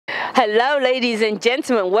Hello, ladies and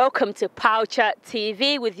gentlemen. Welcome to PearlChat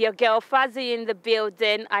TV with your girl Fuzzy in the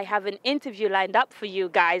building. I have an interview lined up for you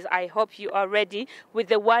guys. I hope you are ready with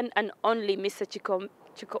the one and only Mr.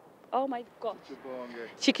 Oh my God.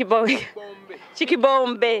 Chikibombe.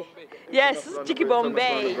 Chikibombe. Yes,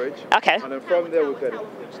 Chikibombe. Okay. And then from there we can...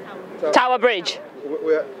 Tower Bridge.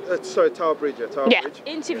 Sorry, Tower Bridge. Yeah, Tower Bridge.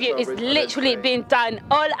 Interview is literally being done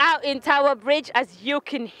all out in Tower Bridge. As you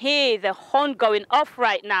can hear the horn going off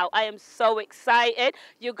right now. I am so excited.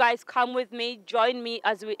 You guys come with me, join me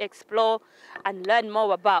as we explore and learn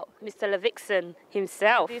more about Mr. Levixone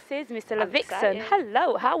himself. This is Mr. Levixone.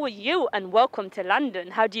 Hello, how are you? And welcome to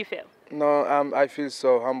London. How do you feel? No, I feel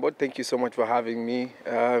so humbled. Thank you so much for having me.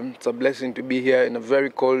 It's a blessing to be here in a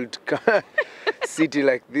very cold city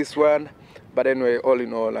like this one. But anyway, all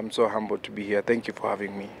in all, I'm so humbled to be here. Thank you for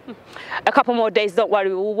having me. A couple more days, don't worry,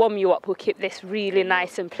 we'll warm you up. We'll keep this really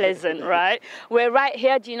nice and pleasant, right? We're right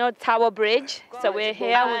here, do you know Tower Bridge? So we're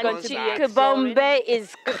here, we're going to be... Chikibombe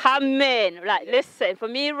is coming. Like, listen, for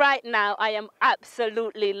me right now, I am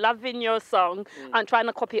absolutely loving your song. I'm trying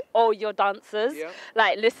to copy all your dancers. Yeah.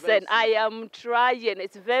 Like, listen, I am trying.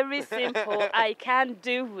 It's very simple. I can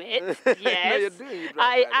do it. Yes. No, you're doing it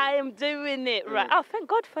right. I am doing it right. Oh, thank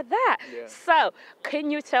God for that. Yeah. So, can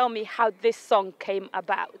you tell me how this song came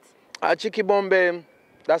about? Chikibombe,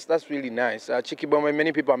 that's really nice. Chikibombe,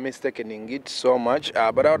 many people are mistaking it so much,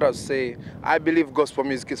 but I would say, I believe gospel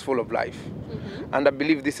music is full of life. And I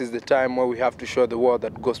believe this is the time where we have to show the world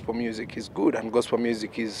that gospel music is good and gospel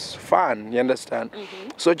music is fun, you understand?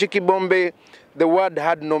 So Chikibombe, the word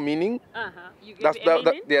had no meaning.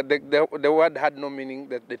 The word had no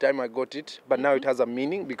meaning at the time I got it, but now it has a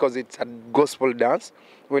meaning because it's a gospel dance.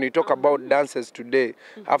 When you talk about dances today,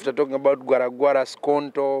 after talking about Guaragua,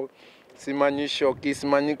 Skonto, Simanyisho,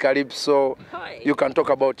 Kismani, Calypso, you can talk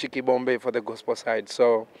about Chikibombe for the gospel side.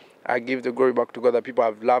 So I give the glory back to God that people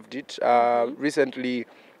have loved it. Recently,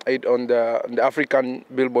 on the African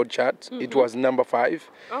Billboard chart, it was #5,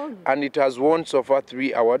 and it has won so far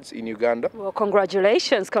 3 awards in Uganda. Well,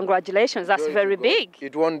 congratulations, congratulations. That's very big.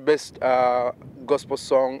 It won Best Gospel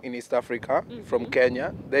Song in East Africa from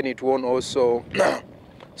Kenya. Then it won also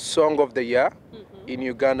Song of the Year in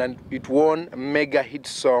Uganda, and it won Mega Hit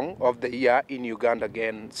Song of the Year in Uganda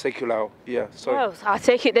again, secular. Yeah, sorry. Well, I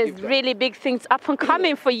take it there's really big things up and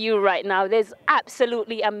coming for you right now. There's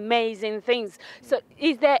absolutely amazing things. So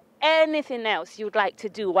is there anything else you'd like to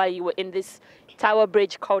do while you were in this Tower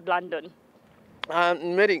Bridge called London?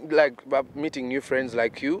 Meeting new friends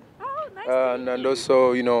like you. Oh, nice and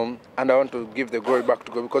also, you know, and I want to give the glory back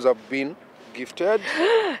to God because I've been gifted.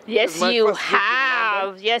 Yes, you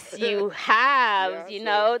have. Yes, you have. Yeah, you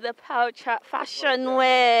know, the PearlChat fashion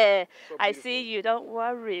wear. So I see you. Don't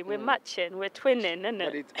worry. We're matching. We're twinning, isn't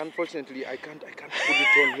it? But unfortunately, I can't put it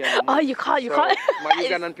on here anymore. Oh, you can't. You can't. My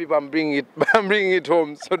Ugandan people, I'm bringing it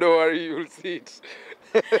home. So don't worry. You'll see it.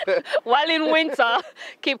 While in winter,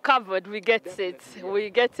 keep covered. We get it. We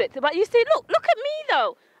get it. But you see, look at me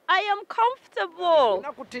though. I am comfortable.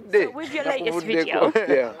 So with your latest video,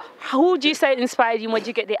 who would you say inspired you? Where did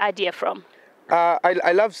you get the idea from?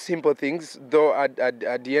 I love simple things, though at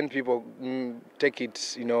the end people take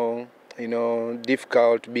it, you know,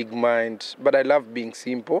 difficult, big mind. But I love being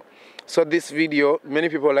simple. So this video, many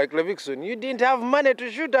people are like, Levixone, you didn't have money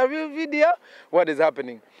to shoot a real video? What is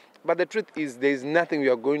happening? But the truth is, there is nothing we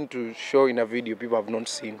are going to show in a video people have not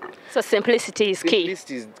seen. So simplicity is key.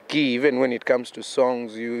 Simplicity is key, even when it comes to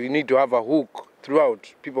songs. You need to have a hook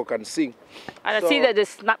throughout. People can sing. And I see that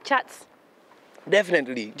there's Snapchats.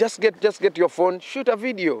 Definitely. Just get your phone, shoot a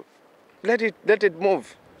video. Let it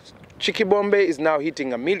move. Chikibombe is now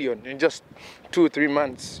hitting 1 million in just 2-3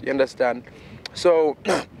 months. You understand? So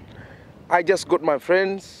I just got my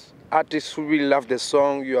friends, artists who really love the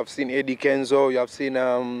song. You have seen Eddie Kenzo, you have seen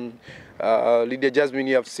Lydia Jasmine,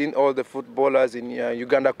 you have seen all the footballers in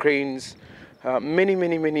Uganda Cranes,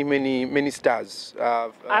 many stars,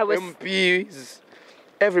 MPs,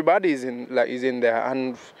 everybody is in there,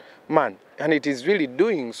 and man, and it is really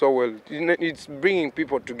doing so well. It's bringing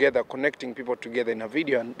people together, connecting people together in a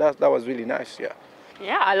video, and that was really nice, yeah.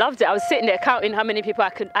 Yeah, I loved it. I was sitting there counting how many people I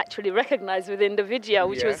could actually recognize within the video,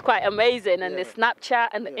 which was quite amazing. And the Snapchat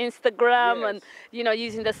and the Instagram and, you know,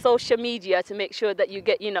 using the social media to make sure that you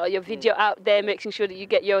get, you know, your video out there, making sure that you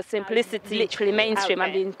get your simplicity literally mainstream.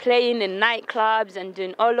 I've been playing in nightclubs and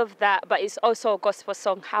doing all of that, but it's also a gospel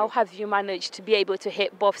song. How have you managed to be able to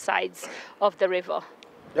hit both sides of the river?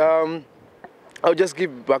 I'll just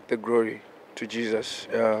give back the glory to Jesus,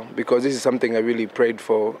 because this is something I really prayed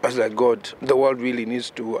for. I was like, God, the world really needs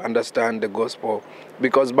to understand the gospel,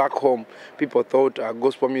 because back home people thought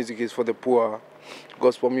gospel music is for the poor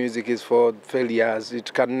gospel music is for failures. You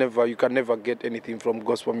can never get anything from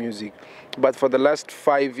gospel music. But for the last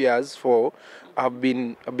 5 years, I've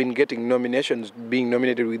been getting nominations, being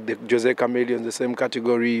nominated with the Jose Chameleon, the same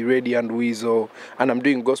category, Reddy and Weasel, and I'm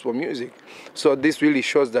doing gospel music. So this really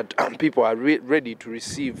shows that people are ready to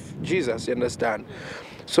receive Jesus, you understand?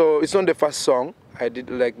 So it's not the first song. I did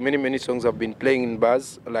like many songs I've been playing in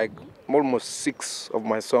bars, like almost 6 of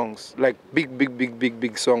my songs, like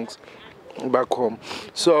big songs back home.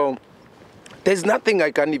 So there's nothing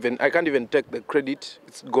I can't even take the credit.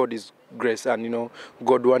 It's God's grace, and you know,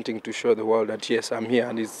 God wanting to show the world that yes, I'm here,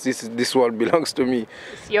 and this world belongs to me.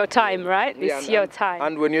 It's your time, right? It's your time.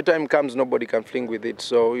 And when your time comes, nobody can fling with it.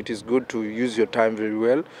 So it is good to use your time very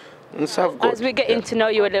well and serve God. As we're getting to know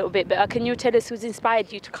you a little bit better, can you tell us who's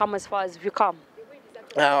inspired you to come as far as you've come?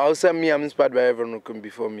 I'll say me, I'm inspired by everyone who came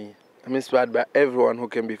before me. I'm inspired by everyone who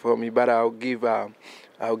came before me, but I'll give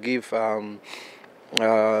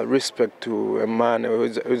respect to a man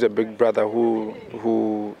who's a big brother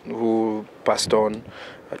who passed on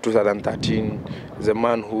 2013. He's a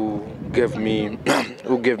man who gave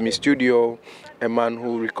me studio, a man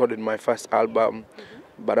who recorded my first album,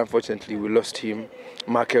 but unfortunately we lost him.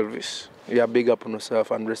 Mark Elvis. Yeah, big up on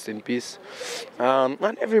yourself and rest in peace.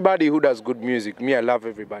 And everybody who does good music, me, I love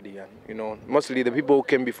everybody, and you know, mostly the people who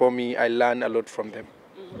came before me, I learn a lot from them.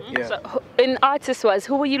 Yeah. So, in artist-wise,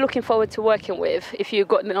 who are you looking forward to working with if you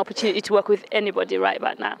got an opportunity to work with anybody right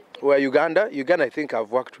about now? Well, Uganda, I think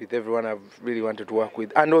I've worked with everyone I've really wanted to work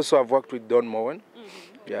with. And also I've worked with Don Moen.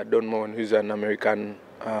 Yeah, Don Moen, who's an American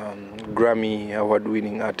Grammy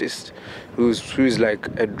award-winning artist, who's like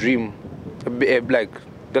a dream, like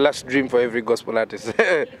the last dream for every gospel artist.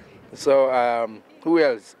 So, who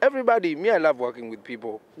else? Everybody. Me, I love working with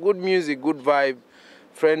people. Good music, good vibe,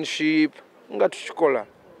 friendship.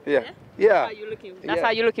 Yeah. That's how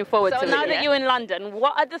you're looking forward to it. So now that you're in London,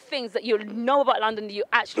 what are the things that you know about London that you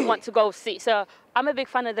actually want to go see? So I'm a big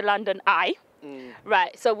fan of the London Eye.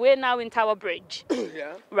 Right, so we're now in Tower Bridge.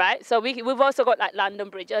 Yeah. Right, so we've also got like London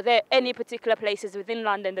Bridge. Are there any particular places within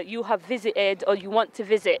London that you have visited or you want to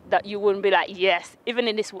visit that you wouldn't be like, yes, even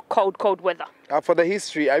in this cold weather? For the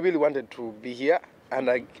history, I really wanted to be here,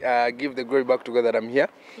 and I give the glory back to God that I'm here.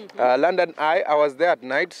 London Eye, I was there at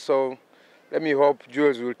night, so let me hope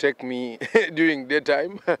Jules will take me during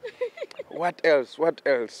daytime. What else?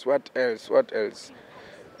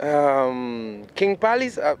 King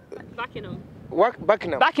Palace? Buckingham. What?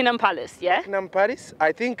 Buckingham? Buckingham Palace, yeah? Buckingham Palace.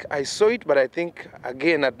 I think I saw it, but I think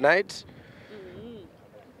again at night.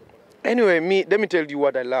 Anyway, let me tell you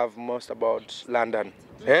what I love most about London.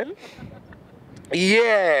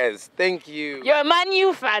 Yes, thank you. You're a Man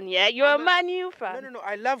U fan, yeah? You're a Man U fan. No.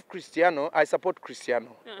 I love Cristiano. I support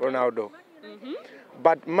Cristiano Ronaldo.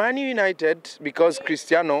 But Man United, because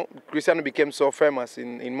Cristiano became so famous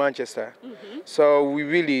in Manchester, so we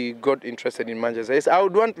really got interested in Manchester. Yes, I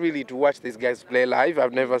would want really to watch these guys play live.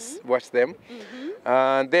 I've never watched them.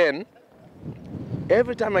 And then,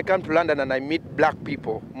 every time I come to London and I meet black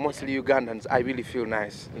people, mostly Ugandans, I really feel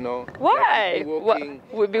nice, you know. Why?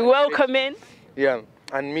 We'll be welcoming. Yeah,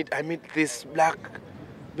 and I meet this black,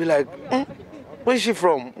 be like, where is she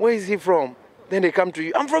from? Where is he from? Then they come to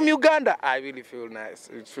you, I'm from Uganda. I really feel nice.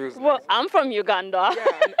 It feels well, nice. I'm from Uganda.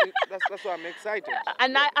 Yeah, and that's why I'm excited.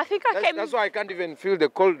 And I think I came... That's why I can't even feel the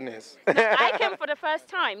coldness. I came for the first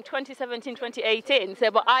time, 2017, 2018,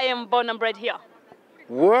 so, but I am born and bred here.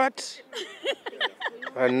 What?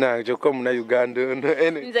 No, you come to Uganda.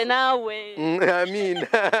 I mean,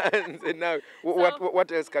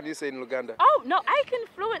 what else can you say in Luganda? Oh, no, I can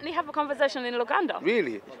fluently have a conversation in Luganda.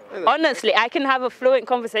 Really? Honestly, I can have a fluent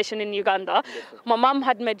conversation in Uganda. My mum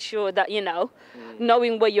had made sure that, you know,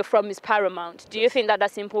 knowing where you're from is paramount. Do you think that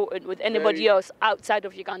that's important with anybody else outside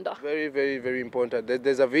of Uganda? Very, very, very important.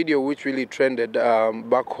 There's a video which really trended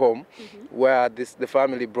back home, where the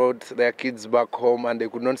family brought their kids back home and they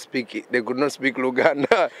could not speak Luganda.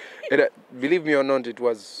 Believe me or not, it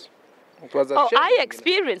was a shame. I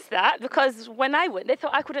experienced that because when I went, they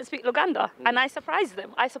thought I couldn't speak Luganda, and I surprised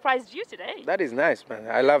them. I surprised you today. That is nice, man.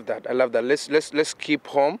 I love that. Let's keep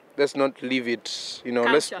home. Let's not leave it. You know,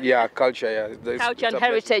 culture. Culture. Yeah, culture and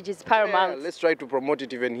heritage is paramount. Yeah, let's try to promote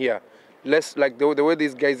it even here. Let's, like the way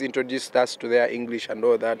these guys introduced us to their English and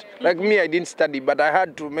all that. Like me, I didn't study, but I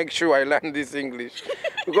had to make sure I learned this English.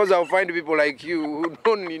 Because I'll find people like you who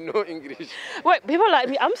don't know English. Wait, people like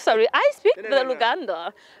me, I'm sorry, I speak the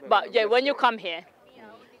Luganda. But yeah, when you come here,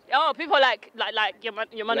 Oh, people like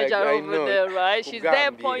your manager over there, right? She's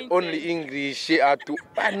there pointing. Only English. She had to.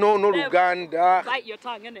 No, Uganda. Bite your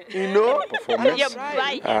tongue, innit? You know. Performance.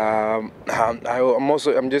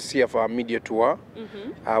 I'm just here for a media tour.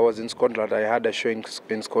 I was in Scotland. I had a show in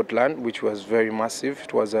Scotland, which was very massive.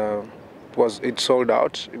 It sold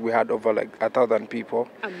out. We had over like 1,000 people.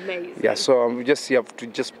 Amazing. Yeah, so we just here to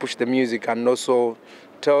just push the music and also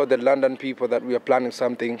tell the London people that we are planning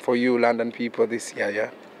something for you, London people, this year.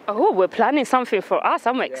 Yeah. Oh, we're planning something for us.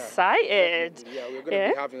 I'm excited. Yeah, we're going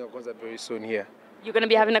to be having a concert very soon here. You're going to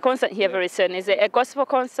be having a concert here very soon. Is it a gospel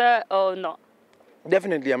concert or not?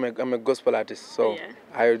 Definitely, I'm a gospel artist, so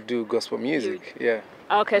I do gospel music. Yeah.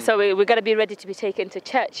 Okay, so we're going to be ready to be taken to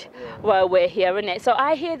church while we're here, isn't it? So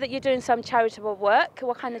I hear that you're doing some charitable work.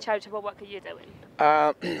 What kind of charitable work are you doing?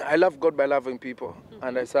 I love God by loving people,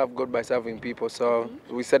 and I serve God by serving people. So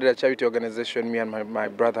we started a charity organization, me and my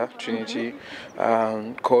brother, Trinity,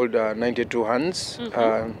 called 92 Hands.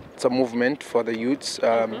 It's a movement for the youths,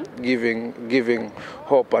 giving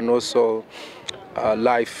hope and also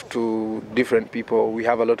life to different people. We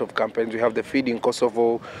have a lot of campaigns. We have the Feeding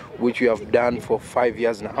Kosovo, which we have done for 5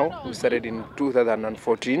 years now. We started in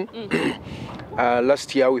 2014.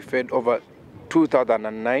 Last year we fed over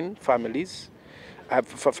 2,009 families. I have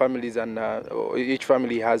families, and each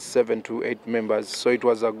family has 7 to 8 members. So it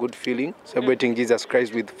was a good feeling, celebrating Jesus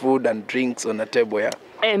Christ with food and drinks on the table. Yeah.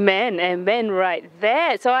 Amen, amen, right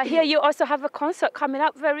there. So I hear you also have a concert coming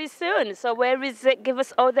up very soon. So where is it? Give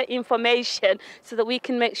us all the information so that we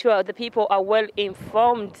can make sure the people are well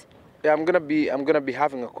informed. Yeah, I'm gonna be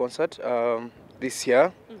having a concert this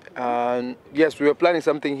year. And yes, we were planning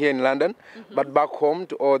something here in London, but back home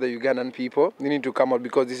to all the Ugandan people, you need to come out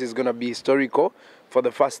because this is gonna be historical. For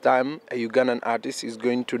the first time, a Ugandan artist is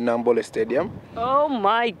going to Nambole Stadium. Oh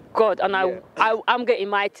my God! And I'm getting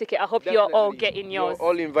my ticket. I hope you're all getting yours. You're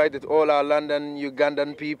all invited. All our London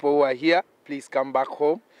Ugandan people who are here, please come back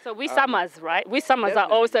home. So we Summers, right? We Summers are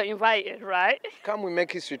also invited, right? Come, we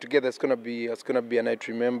make history together. It's gonna be a night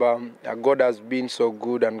to remember. God has been so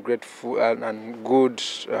good and grateful and good,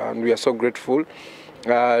 and we are so grateful.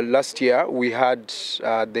 Last year we had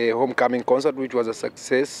the homecoming concert, which was a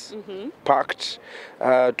success, packed.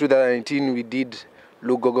 2019 we did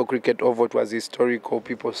Lugogo Cricket Oval. It was historical.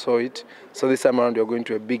 People saw it. So this time around we are going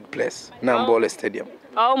to a big place, Nambole Stadium.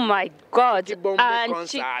 Oh my God! Chikibombe and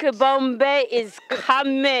Chikibombe is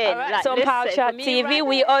coming. Right, so on PearlChat TV,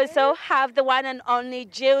 we also have the one and only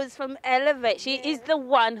Jules from Elevate. She is the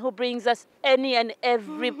one who brings us any and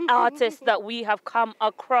every artist that we have come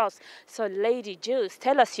across. So, Lady Jules,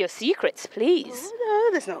 tell us your secrets, please. Oh,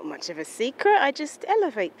 no, there's not much of a secret. I just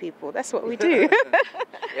elevate people. That's what we do.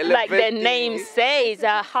 Like the name says,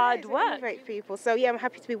 hard work. Elevate people. So yeah, I'm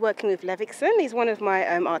happy to be working with Levixone. He's one of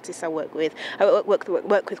my artists I work with. I work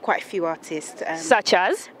with quite a few artists. Such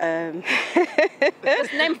as?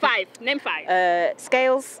 Just name five. Name five.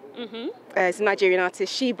 Scales. It's a Nigerian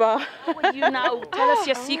artist, Sheba. How will you now tell us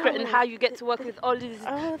your secret and how you get to work with all these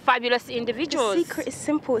fabulous individuals? The secret is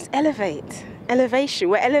simple. It's elevate. Elevation.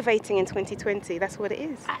 We're elevating in 2020. That's what it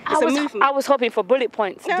is. I was hoping for bullet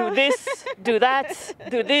points. No. Do this, do that,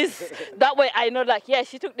 do this. That way I know, like, yeah,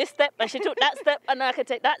 she took this step and she took that step and I can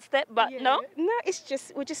take that step, but no? No,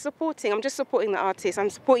 we're just supporting. I'm just supporting the artists. I'm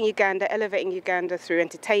supporting Uganda, elevating Uganda through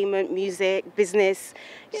entertainment, music, business.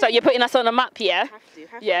 So you're putting us on the map, yeah?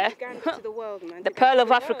 Have to. Uganda to the world, man. The Pearl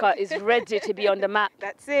of Africa is ready to be on the map.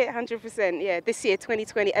 That's it, 100%. Yeah, this year,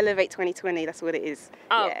 2020, Elevate 2020, that's what it is.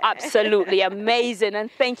 Oh, yeah. Absolutely amazing. And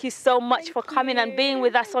thank you so much for coming and being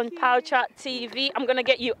with us on PearlChat TV. I'm going to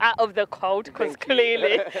get you out of the cold because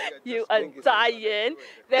clearly you are dying.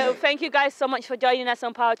 So thank you guys so much for joining us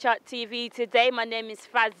on PearlChat TV today. My name is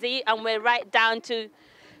Fazzy and we're right down to,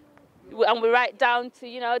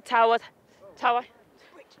 you know, Tower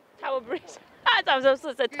Bridge. I'm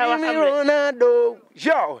supposed to tell give me Ronaldo,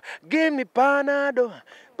 yo, give me Panado.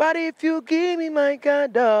 But if you give me my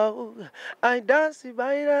candle, I dance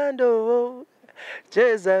bailando.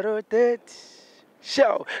 Cheza rotate,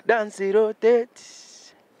 show, dance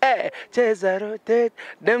rotate. Hey, cheza rotate.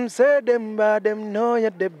 Them say them bad, them know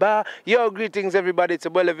you the bar. Yo, greetings everybody. It's a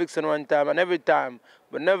boy Levixone one time and every time.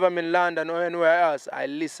 Whenever I'm in London or anywhere else, I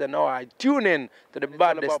listen or I tune in to the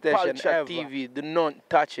baddest station ever. TV. Do not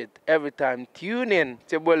touch it. Every time, tune in.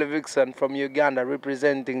 It's your boy Levixone from Uganda,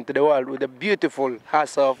 representing to the world with a beautiful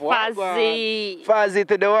hustle of Fazzy. Fazzy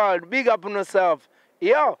to the world. Big up on yourself.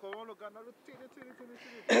 Yo.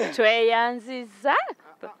 Tweyanziza.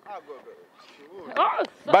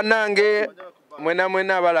 Banange.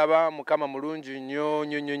 mwena balaba mukama mulungi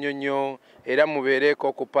nnyo era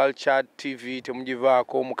mubeereko ku PearlChat TV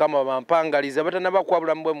temugivaako mukama bampangaliza batanaba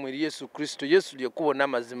kwabulamu bwe muri Yesu Kristo Yesu lyekubo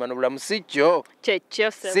n'amazima n'obulamu sikyo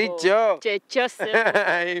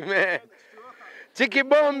amen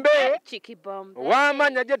Chikibombe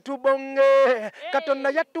wamanya je tubonge katonda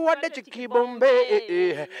yatuwadde Chikibombe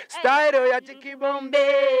style ya Chikibombe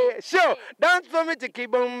show dance for me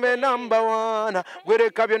Chikibombe #1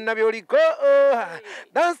 gwereka byonna byoliko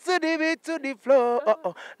dance to the beat to the floor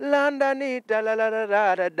London it la la la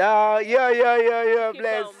la yeah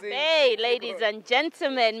blessing. Hey ladies and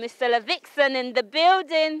gentlemen, Mr Levixone in the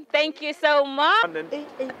building. Thank you so much.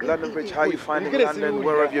 London Bridge, how are you finding London?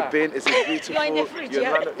 Where have you been? Is it beautiful? I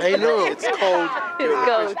know. It's cold. It's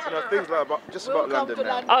cold. You know, things like just about London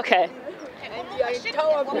now. Okay.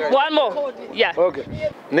 One more. Yeah. Okay.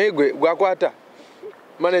 Negwe gwakwata.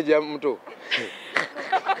 Manager mto.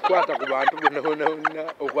 Kwata ku bantu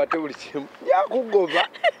bonna okwate buli kimu. Yakugova.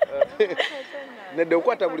 Nede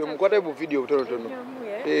okwata buli omukwata bu video butono.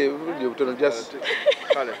 Video butono just.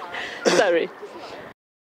 Sorry.